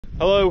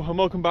Hello and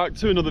welcome back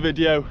to another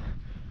video.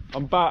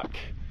 I'm back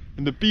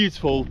in the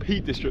beautiful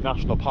Peak District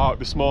National Park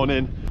this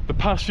morning. The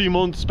past few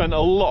months spent a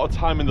lot of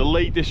time in the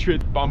Lake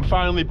District, but I'm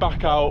finally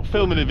back out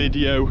filming a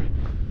video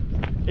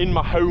in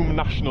my home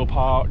national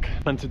park.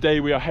 And today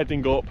we are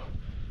heading up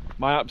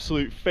my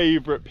absolute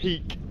favourite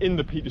peak in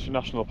the Peak District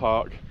National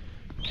Park,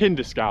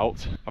 Kinder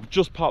Scout. I've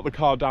just parked the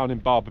car down in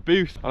Barber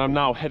Booth and I'm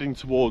now heading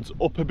towards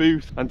Upper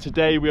Booth. And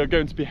today we are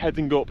going to be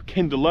heading up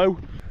Kinder Low,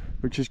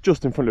 which is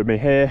just in front of me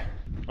here.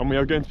 And we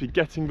are going to be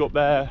getting up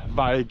there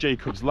via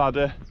Jacob's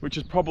Ladder, which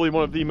is probably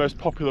one of the most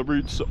popular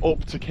routes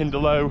up to Kinder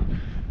Low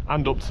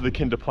and up to the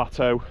Kinder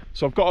Plateau.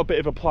 So I've got a bit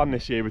of a plan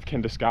this year with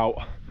Kinder Scout.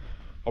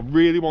 I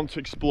really want to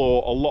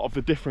explore a lot of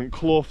the different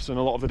cloughs and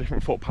a lot of the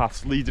different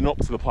footpaths leading up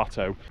to the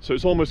plateau. So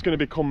it's almost going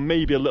to become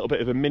maybe a little bit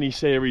of a mini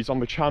series on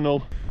the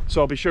channel.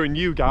 So I'll be showing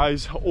you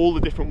guys all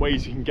the different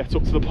ways you can get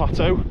up to the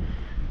plateau.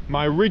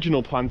 My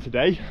original plan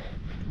today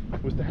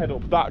was to head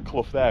up that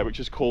clough there, which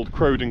is called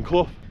Crowden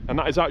Clough, and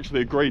that is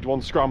actually a grade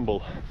 1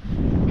 scramble.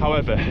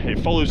 However, it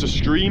follows a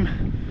stream,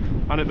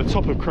 and at the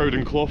top of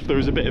Crowden Clough there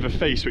is a bit of a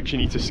face which you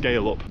need to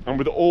scale up. And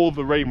with all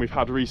the rain we've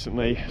had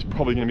recently, it's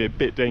probably going to be a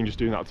bit dangerous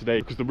doing that today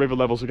because the river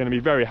levels are going to be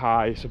very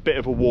high. It's a bit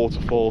of a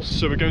waterfall,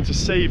 so we're going to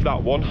save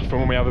that one from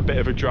when we have a bit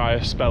of a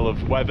drier spell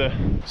of weather.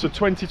 So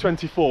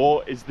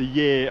 2024 is the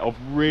year of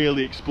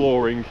really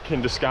exploring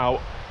Kinder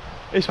Scout.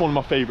 It's one of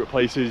my favourite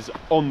places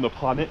on the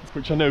planet,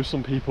 which I know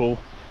some people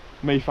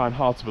may find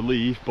hard to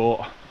believe,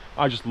 but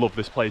I just love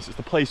this place. It's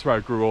the place where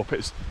I grew up.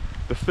 It's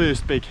the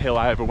first big hill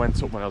I ever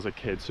went up when I was a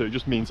kid, so it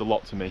just means a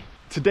lot to me.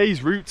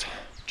 Today's route,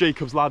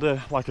 Jacob's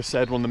Ladder, like I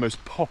said, one of the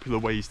most popular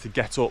ways to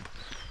get up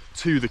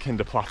to the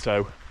Kinder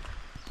Plateau.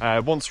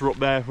 Once we're up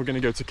there, we're going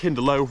to go to Kinder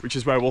Low, which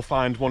is where we'll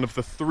find one of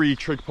the 3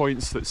 trig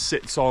points that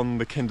sits on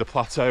the Kinder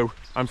Plateau.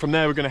 And from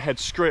there, we're going to head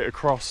straight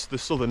across the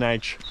southern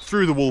edge,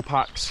 through the wool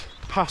packs,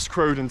 past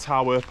Crowden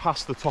Tower,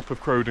 past the top of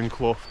Crowden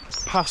Clough,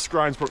 past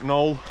Grindsbrook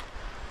Knoll.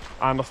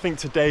 And I think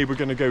today we're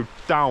going to go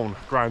down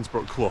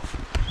Grindsbrook Clough,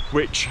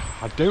 which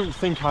I don't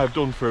think I've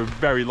done for a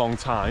very long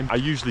time. I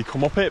usually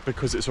come up it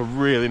because it's a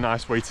really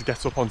nice way to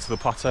get up onto the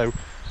plateau,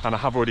 and I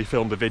have already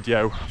filmed a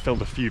video,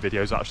 filmed a few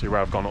videos actually where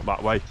I've gone up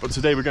that way. But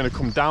today we're going to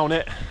come down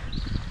it,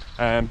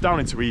 down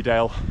into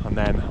Edale, and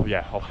then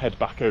yeah, I'll head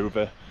back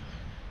over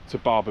to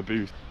Barber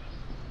Booth.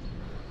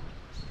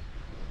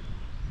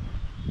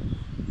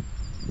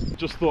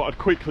 Just thought I'd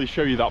quickly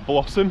show you that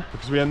blossom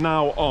because we are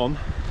now on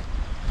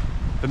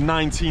the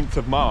 19th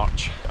of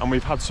March and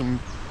we've had some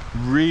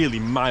really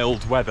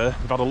mild weather.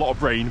 We've had a lot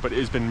of rain, but it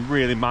has been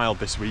really mild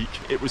this week.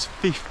 It was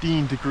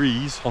 15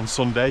 degrees on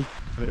Sunday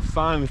and it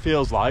finally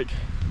feels like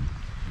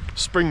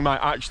spring might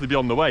actually be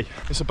on the way.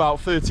 It's about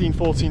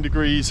 13-14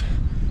 degrees,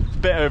 it's a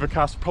bit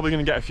overcast, probably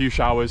going to get a few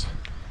showers,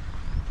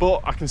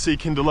 but I can see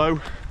Kinder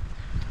Low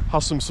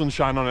has some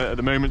sunshine on it at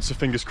the moment, so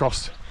fingers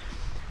crossed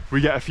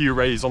we get a few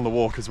rays on the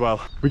walk as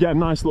well. We get a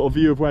nice little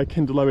view of where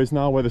Kinder Low is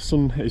now, where the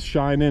sun is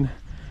shining,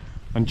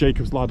 and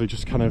Jacob's Ladder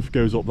just kind of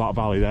goes up that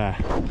valley there.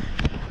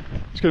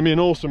 It's going to be an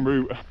awesome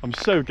route. I'm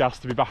so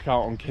gassed to be back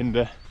out on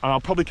Kinder, and I'll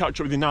probably catch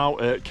up with you now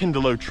at Kinder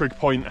Low Trig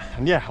Point,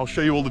 and yeah, I'll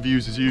show you all the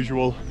views as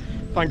usual.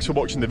 Thanks for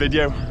watching the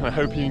video and I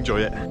hope you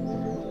enjoy it.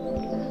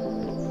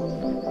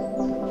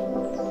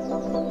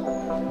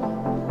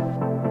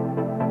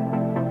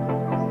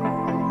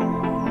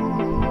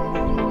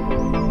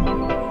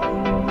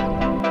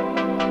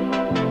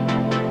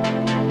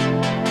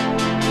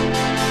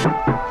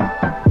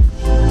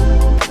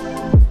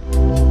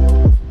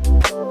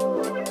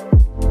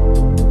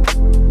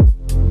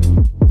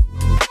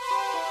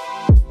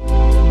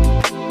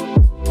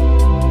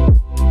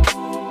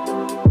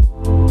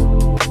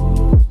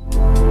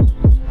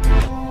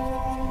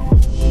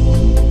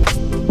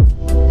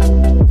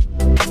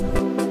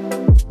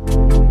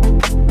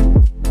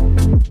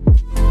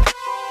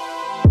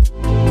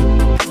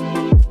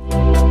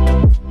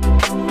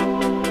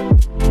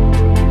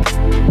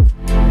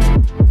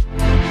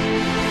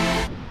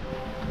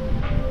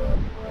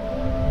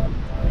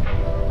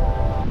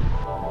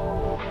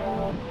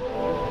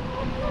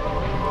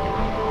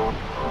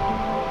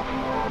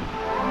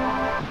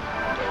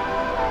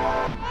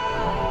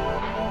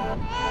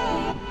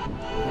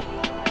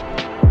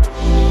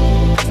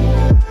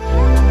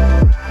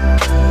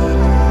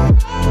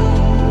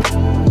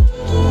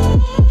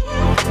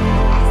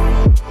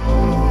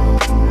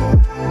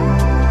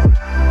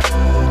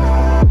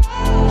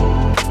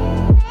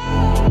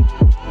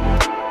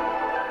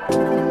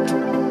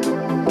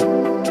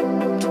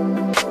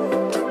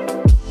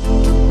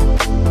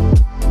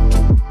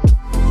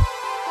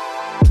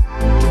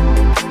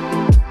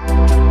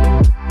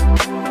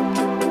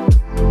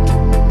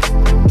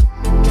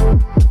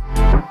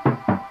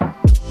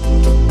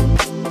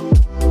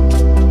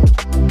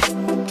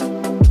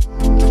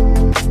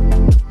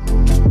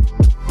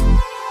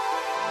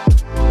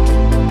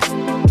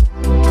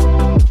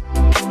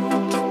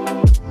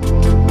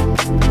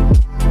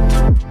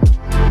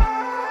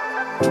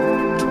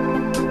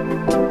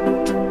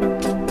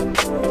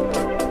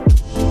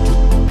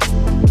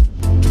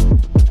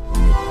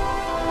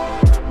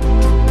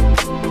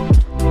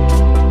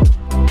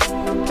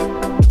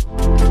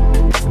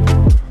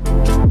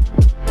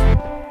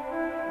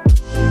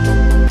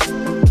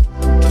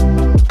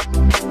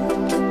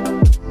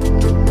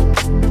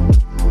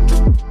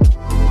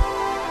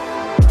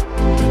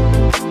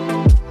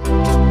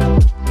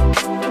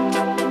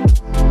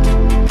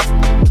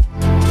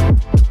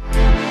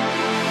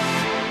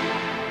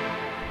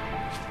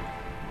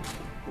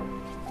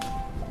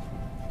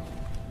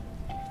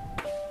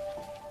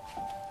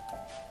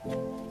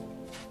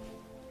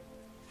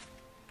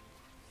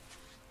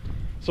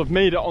 So I've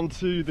made it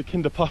onto the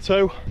Kinder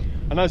Plateau,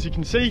 and as you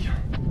can see,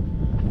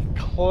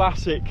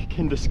 classic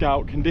Kinder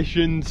Scout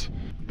conditions.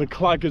 The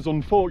clag has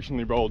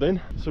unfortunately rolled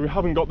in, so we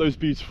haven't got those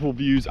beautiful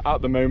views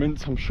at the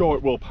moment. I'm sure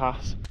it will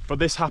pass, but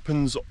this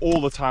happens all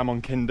the time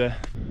on Kinder,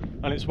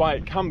 and it's why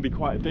it can be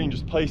quite a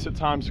dangerous place at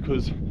times,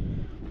 because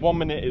one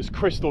minute it's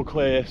crystal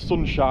clear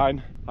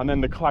sunshine and then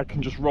the clag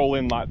can just roll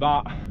in like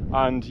that,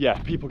 and yeah,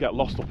 people get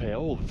lost up here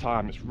all the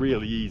time. It's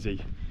really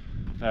easy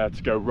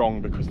to go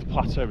wrong because the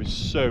plateau is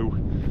so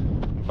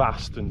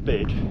vast and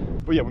big.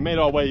 But yeah, we made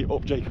our way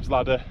up Jacob's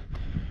Ladder.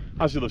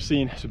 As you'll have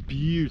seen, it's a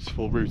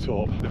beautiful route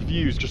up. The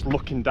views just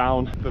looking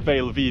down the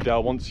Vale of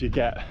Edale once you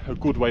get a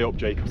good way up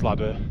Jacob's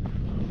Ladder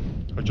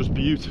are just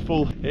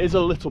beautiful. It is a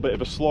little bit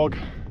of a slog.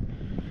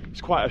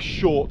 It's quite a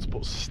short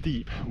but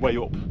steep way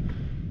up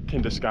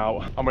Kinder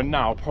Scout, and we're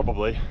now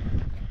probably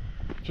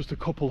just a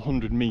couple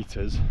hundred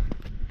meters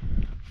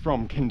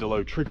from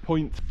Kinderlow trig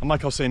point. And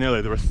like I was saying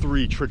earlier, there are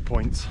 3 trig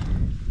points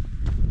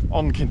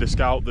on Kinder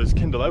Scout. There's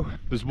Kinderlow,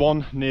 there's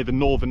one near the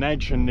northern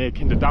edge and near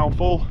Kinder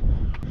Downfall,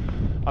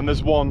 and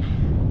there's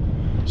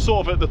one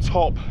sort of at the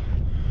top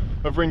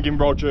of Ringing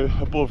Roger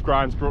above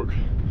Grindsbrook.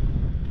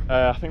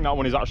 I think that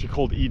one is actually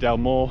called Edale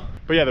Moor.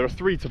 But yeah, there are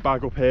 3 to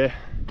bag up here.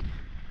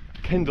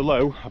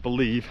 Kinderlow, I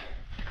believe,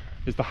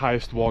 is the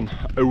highest one,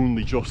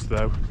 only just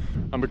though.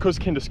 And because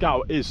Kinder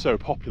Scout is so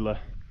popular,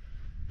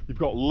 you've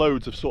got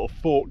loads of sort of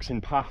forks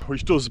in path,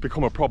 which does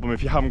become a problem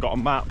if you haven't got a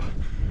map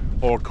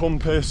or a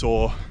compass,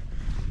 or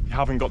you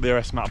haven't got the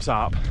OS Maps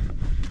app,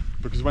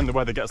 because when the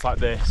weather gets like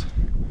this,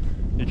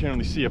 you can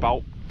only see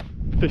about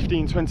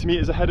 15-20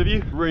 meters ahead of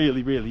you.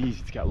 Really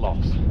easy to get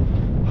lost.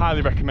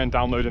 Highly recommend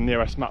downloading the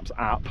OS Maps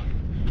app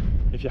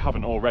if you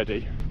haven't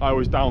already. I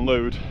always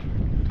download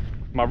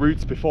my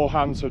routes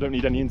beforehand, so I don't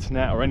need any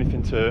internet or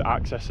anything to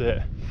access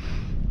it,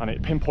 and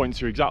it pinpoints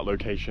your exact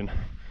location.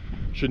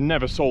 Should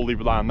never solely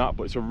rely on that,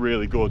 but it's a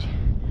really good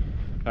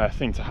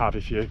thing to have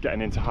if you're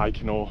getting into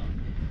hiking or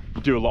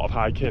you do a lot of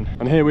hiking.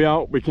 And here we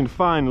are, we can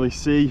finally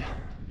see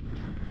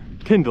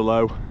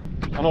Kinderlow,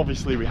 and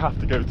obviously we have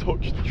to go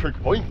touch the trig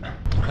point.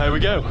 There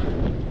we go,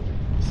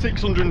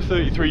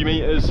 633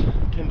 meters,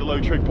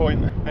 Kinderlow trig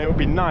point. And it would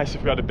be nice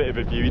if we had a bit of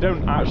a view. You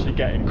don't actually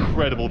get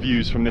incredible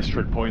views from this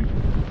trig point.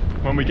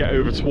 When we get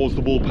over towards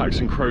the Woolpacks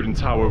and Crowden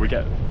Tower, we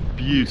get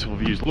beautiful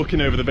views looking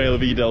over the Vale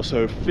of Edale,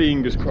 so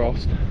fingers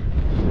crossed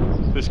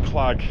this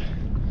clag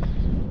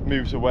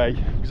moves away,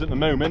 because at the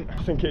moment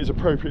I think it is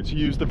appropriate to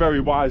use the very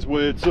wise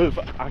words of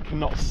 "I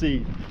cannot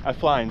see a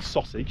flying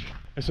sausage."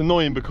 It's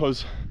annoying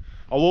because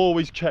I'll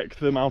always check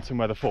the mountain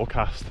weather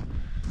forecast.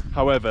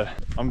 However,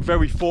 I'm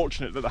very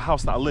fortunate that the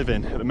house that I live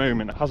in at the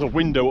moment has a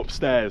window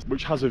upstairs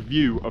which has a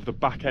view of the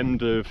back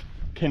end of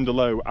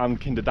Kinderlow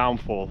and Kinder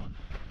Downfall,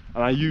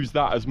 and I use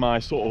that as my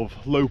sort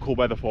of local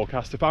weather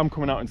forecast. If I'm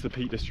coming out into the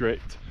Peak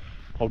District,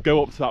 I'll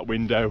go up to that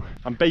window,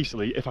 and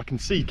basically if I can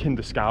see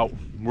Kinder Scout,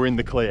 we're in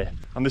the clear.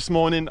 And this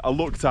morning I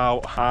looked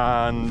out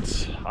and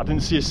I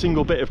didn't see a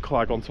single bit of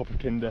clag on top of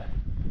Kinder,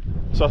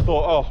 so I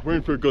thought, oh, we're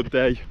in for a good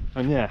day.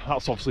 And yeah,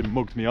 that's obviously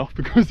mugged me off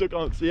because I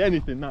can't see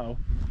anything now.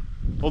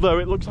 Although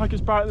it looks like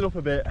it's brightening up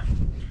a bit,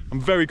 I'm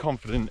very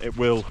confident it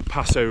will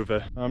pass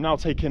over. I'm now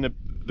taking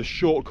the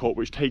shortcut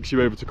which takes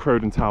you over to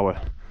Crowden Tower.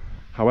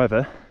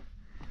 However,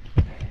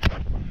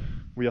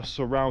 we are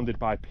surrounded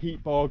by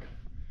peat bog,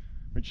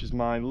 which is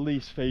my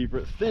least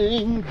favourite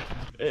thing.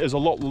 It is a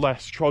lot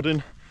less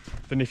trodden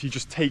than if you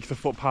just take the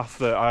footpath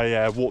that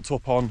I walked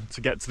up on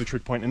to get to the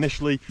trig point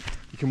initially.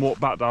 You can walk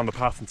back down the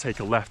path and take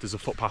a left. There's a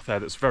footpath there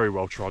that's very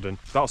well trodden.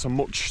 That's a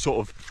much sort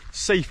of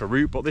safer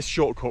route, but this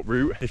shortcut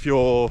route, if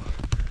you're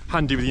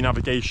handy with your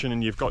navigation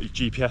and you've got your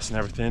GPS and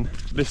everything,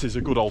 this is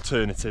a good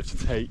alternative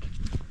to take,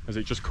 as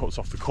it just cuts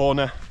off the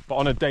corner. But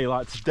on a day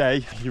like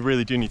today, you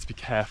really do need to be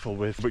careful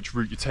with which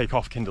route you take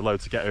off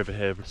Kinderlow to get over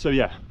here. So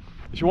yeah,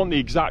 if you want the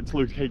exact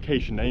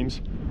location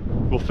names,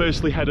 we'll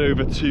firstly head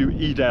over to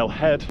Edale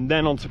Head, and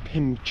then onto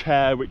Pim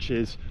Chair, which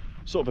is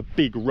sort of a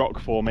big rock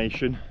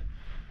formation,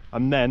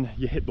 and then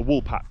you hit the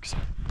Woolpacks.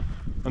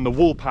 And the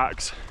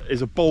Woolpacks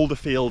is a boulder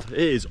field. It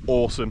is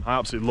awesome, I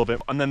absolutely love it.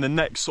 And then the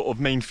next sort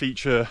of main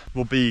feature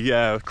will be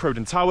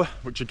Crowden Tower,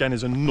 which again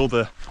is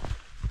another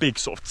big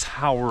sort of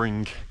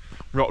towering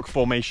rock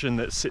formation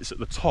that sits at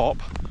the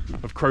top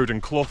of Crowden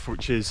Clough,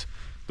 which is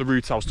the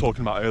route I was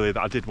talking about earlier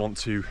that I did want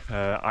to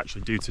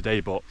actually do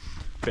today, but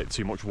a bit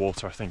too much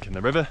water I think in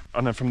the river.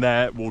 And then from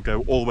there we'll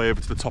go all the way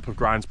over to the top of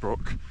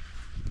Grindsbrook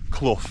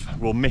Clough.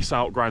 We'll miss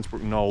out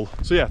Grindsbrook Knoll.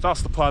 So yeah,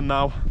 that's the plan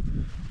now.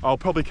 I'll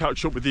probably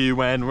catch up with you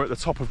when we're at the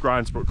top of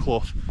Grindsbrook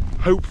Clough.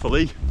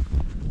 Hopefully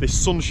this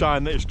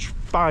sunshine that is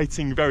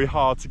fighting very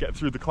hard to get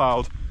through the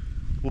cloud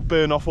will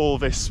burn off all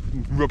this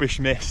rubbish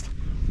mist,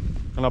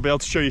 and I'll be able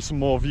to show you some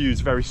more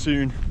views very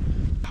soon.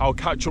 I'll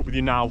catch up with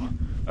you now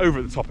over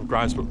at the top of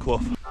Grindsbrook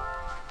Clough.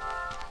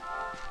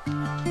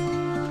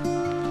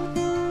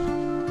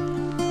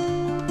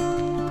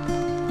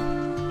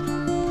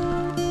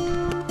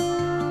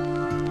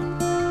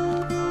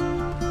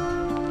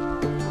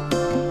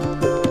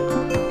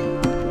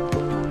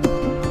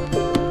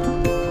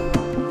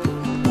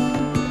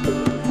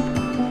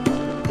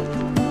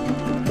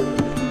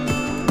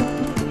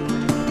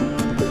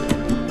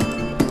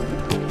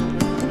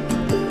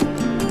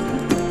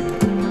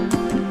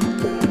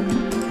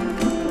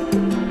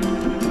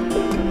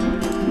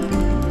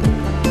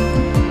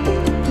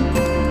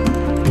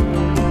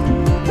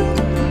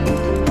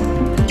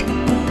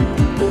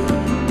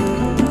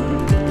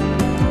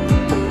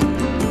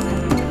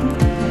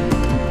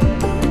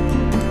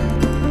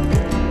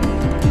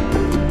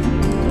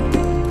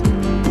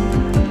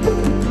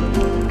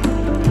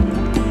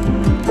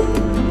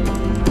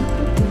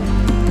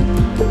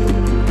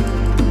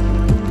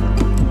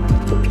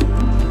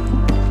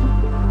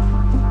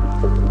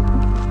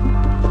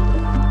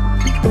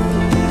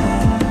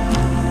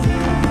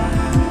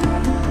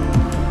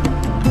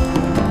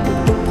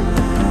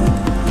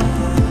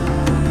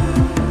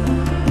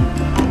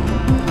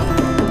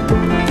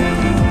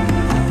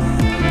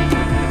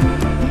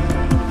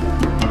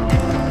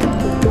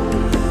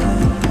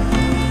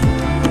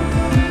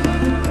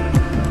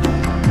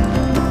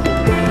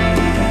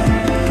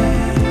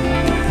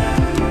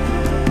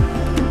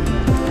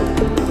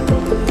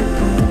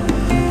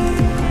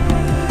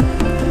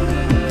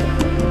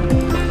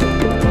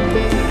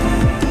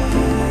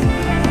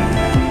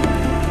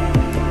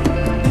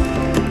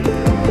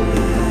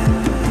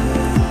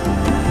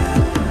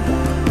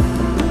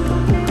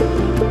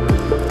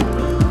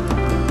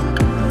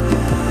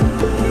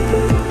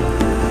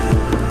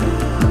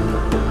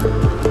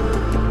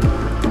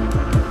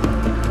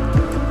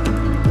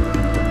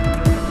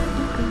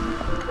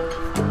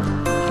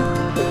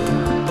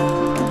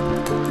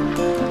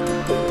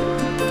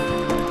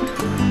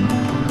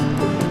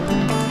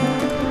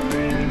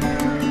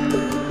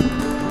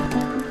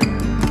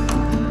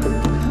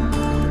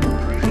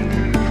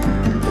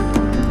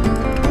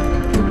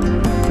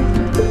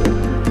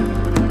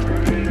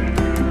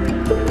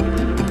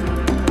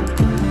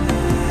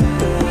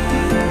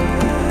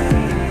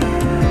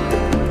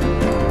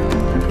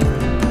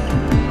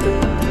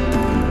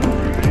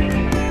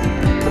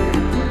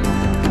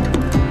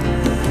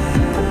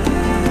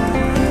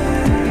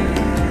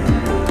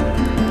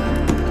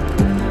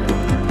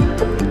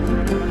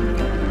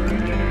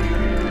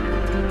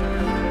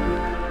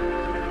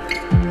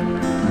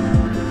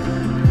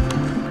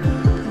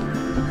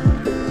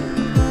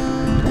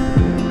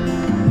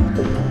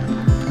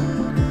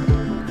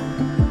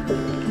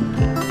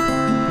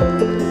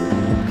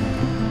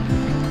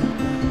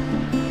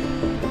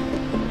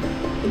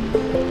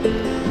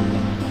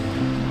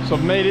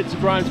 made it to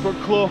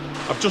Grimesbrook Clough.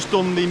 I've just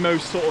done the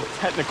most sort of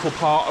technical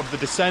part of the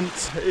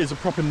descent. It is a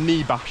proper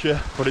knee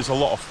basher, but it's a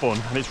lot of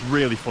fun, and it's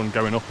really fun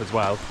going up as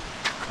well.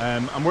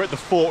 And we're at the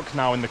fork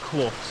now in the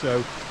clough,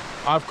 so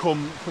I've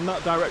come from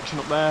that direction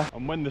up there,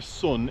 and when the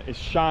sun is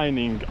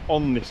shining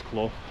on this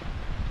clough,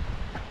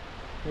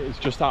 it is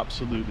just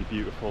absolutely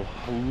beautiful.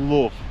 I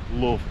love,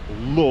 love,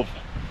 love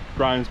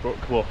Grimesbrook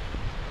Clough.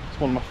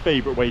 It's one of my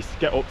favourite ways to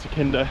get up to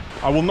Kinder.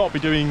 I will not be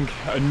doing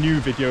a new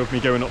video of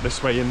me going up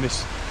this way in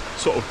this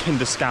sort of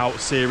Kinder Scout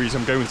series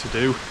I'm going to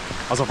do,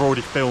 as I've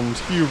already filmed a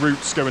few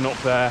routes going up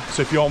there.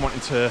 So if you're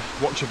wanting to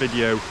watch a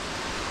video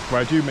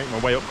where I do make my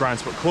way up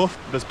Grimesbrook Clough,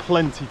 there's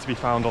plenty to be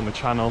found on the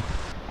channel,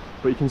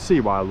 but you can see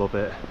why I love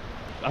it.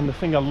 And the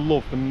thing I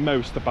love the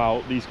most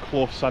about these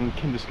cloughs and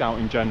Kinder Scout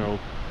in general,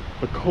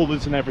 the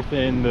colours and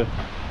everything, the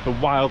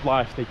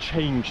wildlife, they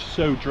change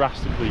so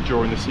drastically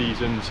during the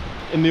seasons.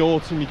 In the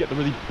autumn you get the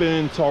really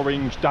burnt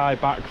orange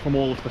dieback from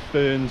all of the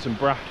ferns and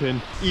bracken.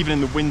 Even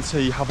in the winter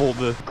you have all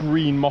the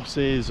green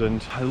mosses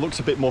and it looks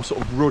a bit more sort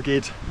of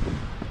rugged.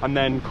 And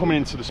then coming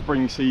into the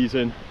spring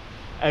season,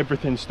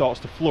 everything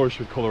starts to flourish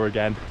with colour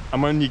again.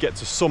 And when you get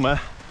to summer,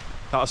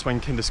 that's when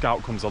Kinder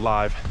Scout comes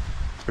alive,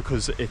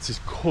 because it is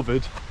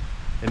covered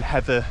in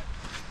heather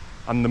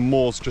and the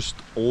moors just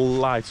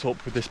light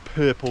up with this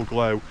purple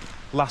glow.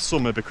 Last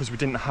summer, because we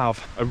didn't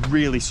have a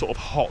really sort of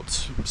hot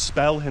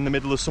spell in the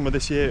middle of summer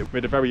this year, we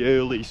had a very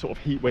early sort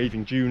of heat wave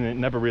in June and it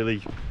never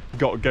really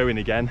got going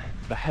again.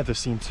 The heather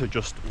seemed to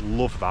just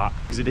love that,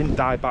 because it didn't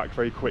die back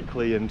very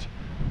quickly, and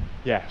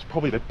yeah, it's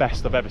probably the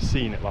best I've ever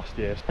seen it last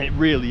year. It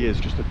really is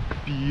just a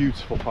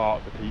beautiful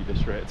part of the Peak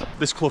District.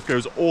 This clough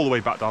goes all the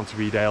way back down to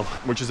Redale,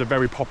 which is a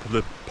very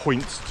popular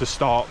point to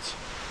start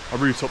a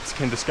route up to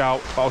Kinder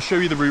Scout, but I'll show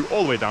you the route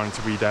all the way down into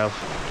Redale.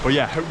 But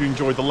yeah, hope you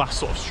enjoyed the last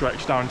sort of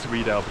stretch down into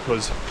Redale,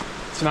 because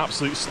it's an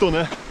absolute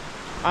stunner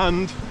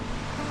and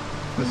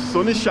the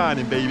sun is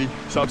shining, baby.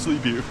 It's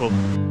absolutely beautiful.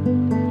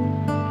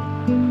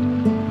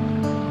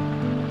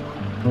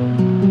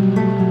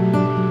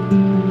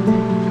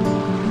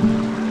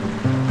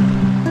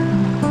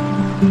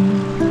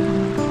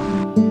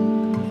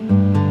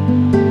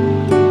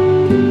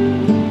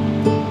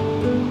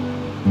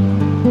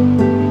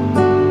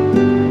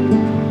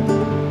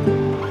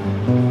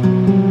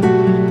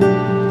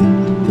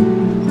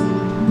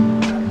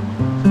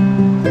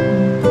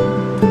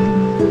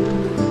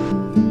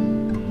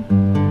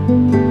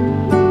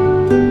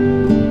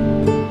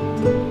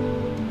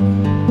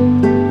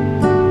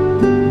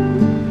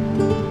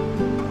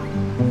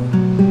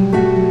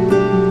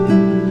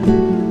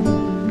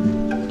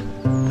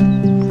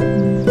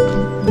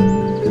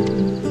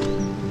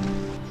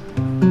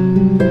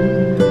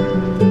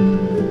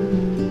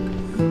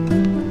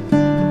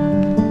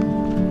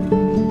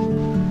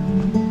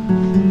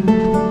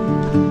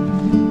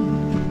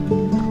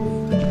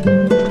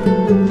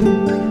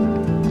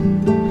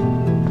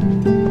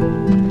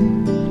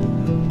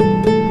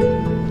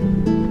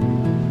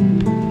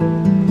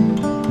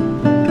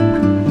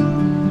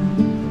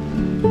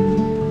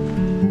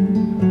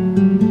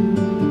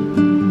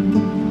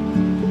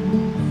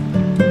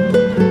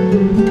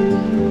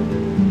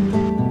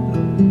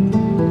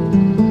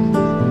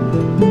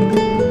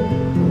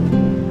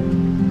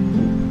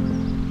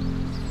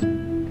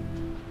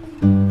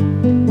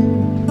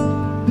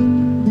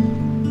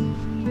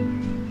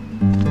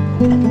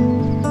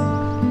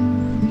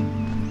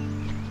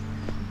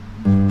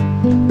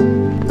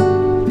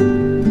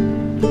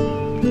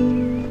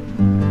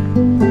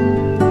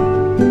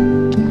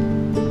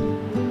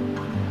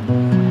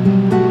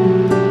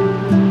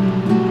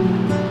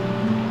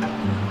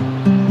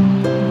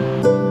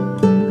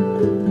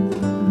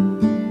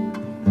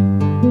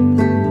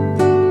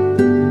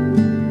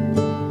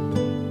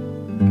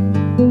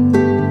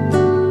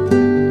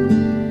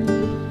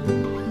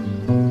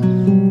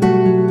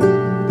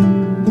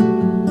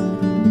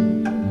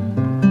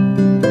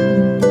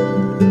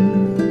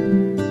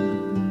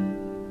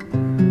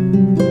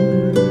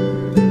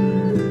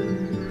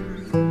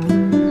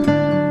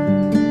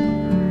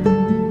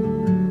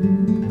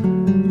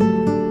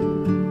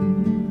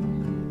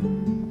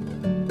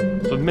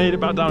 Made it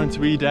back down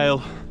into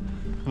Redale,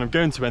 and I'm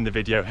going to end the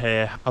video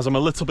here as I'm a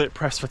little bit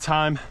pressed for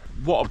time.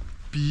 What a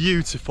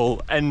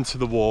beautiful end to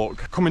the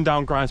walk. Coming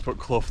down Grimesbrook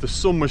Clough, the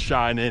sun was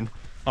shining,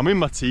 I'm in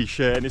my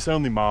t-shirt and it's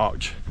only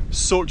March.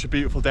 Such a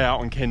beautiful day out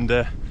on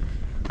Kinder,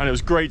 and it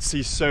was great to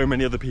see so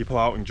many other people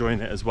out enjoying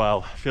it as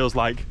well. Feels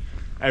like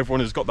everyone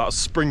has got that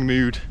spring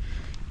mood,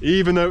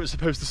 even though it's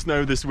supposed to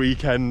snow this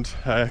weekend.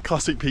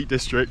 Classic Peak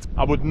District.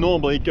 I would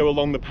normally go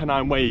along the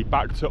Pennine Way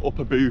back to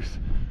Upper Booth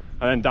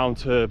and then down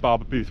to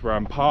Barber Booth where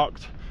I'm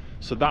parked.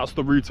 So that's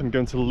the route I'm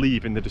going to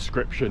leave in the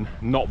description,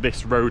 not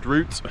this road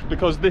route,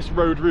 because this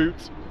road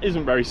route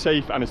isn't very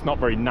safe and it's not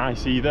very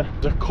nice either.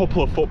 There's a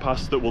couple of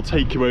footpaths that will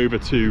take you over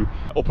to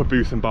Upper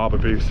Booth and Barber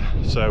Booth,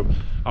 so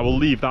I will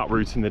leave that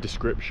route in the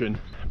description.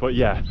 But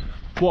yeah,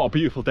 what a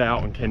beautiful day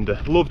out on Kinder.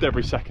 Loved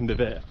every second of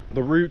it.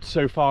 The route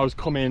so far has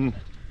come in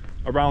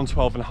around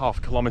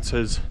 12.5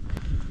 kilometers.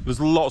 There's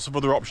lots of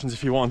other options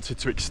if you wanted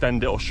to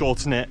extend it or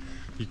shorten it.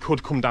 You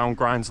could come down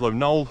Grindslow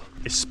Knoll,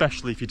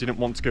 especially if you didn't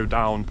want to go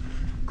down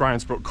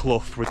Grindsbrook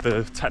Clough with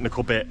the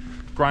technical bit.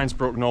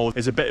 Grindsbrook Knoll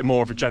is a bit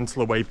more of a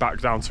gentler way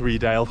back down to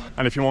Edale,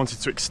 and if you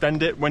wanted to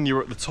extend it, when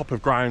you're at the top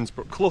of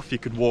Grindsbrook Clough, you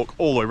could walk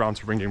all the way around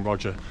to Ringing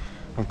Roger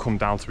and come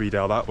down to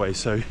Edale that way.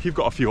 So you've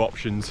got a few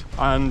options,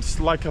 and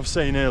like I was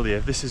saying earlier,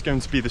 this is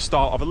going to be the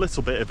start of a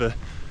little bit of a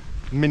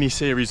mini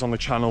series on the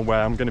channel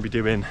where I'm going to be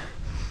doing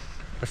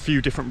a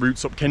few different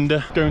routes up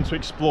Kinder, going to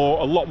explore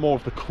a lot more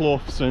of the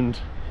cloughs and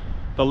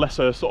the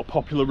lesser sort of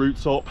popular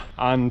routes up,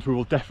 and we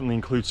will definitely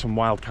include some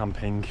wild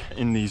camping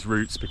in these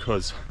routes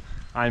because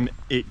I'm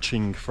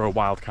itching for a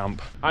wild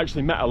camp. I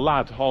actually met a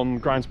lad on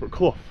Grindsbrook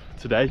Clough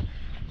today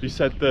who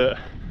said that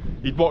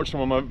he'd watched some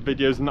of my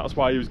videos and that's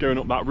why he was going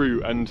up that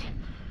route, and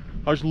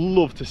I just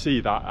love to see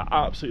that.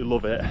 I absolutely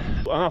love it,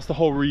 and that's the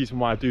whole reason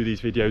why I do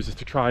these videos, is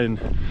to try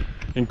and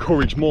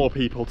encourage more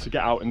people to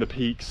get out in the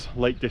peaks,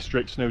 Lake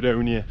District,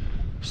 Snowdonia,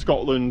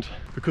 Scotland,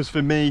 because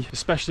for me,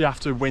 especially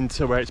after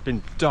winter where it's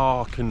been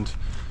dark, and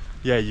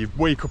yeah, you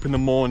wake up in the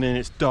morning,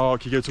 it's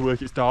dark, you go to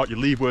work, it's dark, you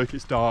leave work,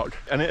 it's dark,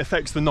 and it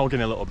affects the noggin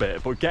a little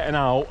bit. But getting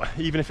out,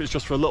 even if it's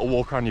just for a little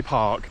walk around your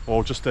park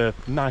or just a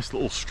nice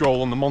little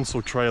stroll on the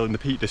Monsell Trail in the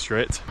Peak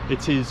District,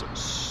 it is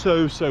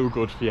so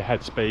good for your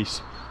headspace,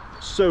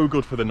 so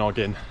good for the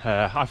noggin.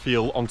 I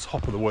feel on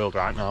top of the world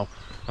right now,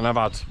 and I've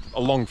had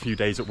a long few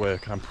days at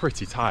work and I'm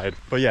pretty tired.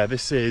 But yeah,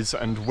 this is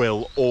and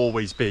will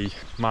always be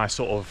my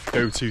sort of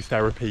go-to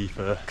therapy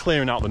for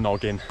clearing out the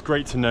noggin.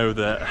 Great to know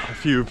that a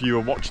few of you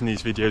are watching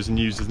these videos and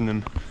using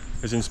them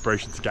as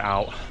inspiration to get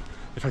out.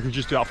 If I could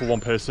just do that for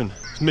one person,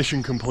 it's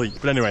mission complete.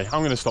 But anyway,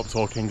 I'm going to stop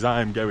talking because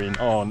I'm going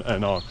on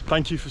and on.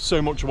 Thank you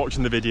so much for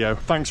watching the video.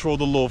 Thanks for all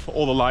the love,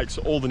 all the likes,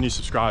 all the new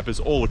subscribers,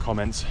 all the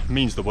comments. It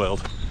means the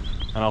world.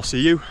 And I'll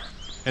see you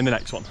in the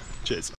next one. Cheers.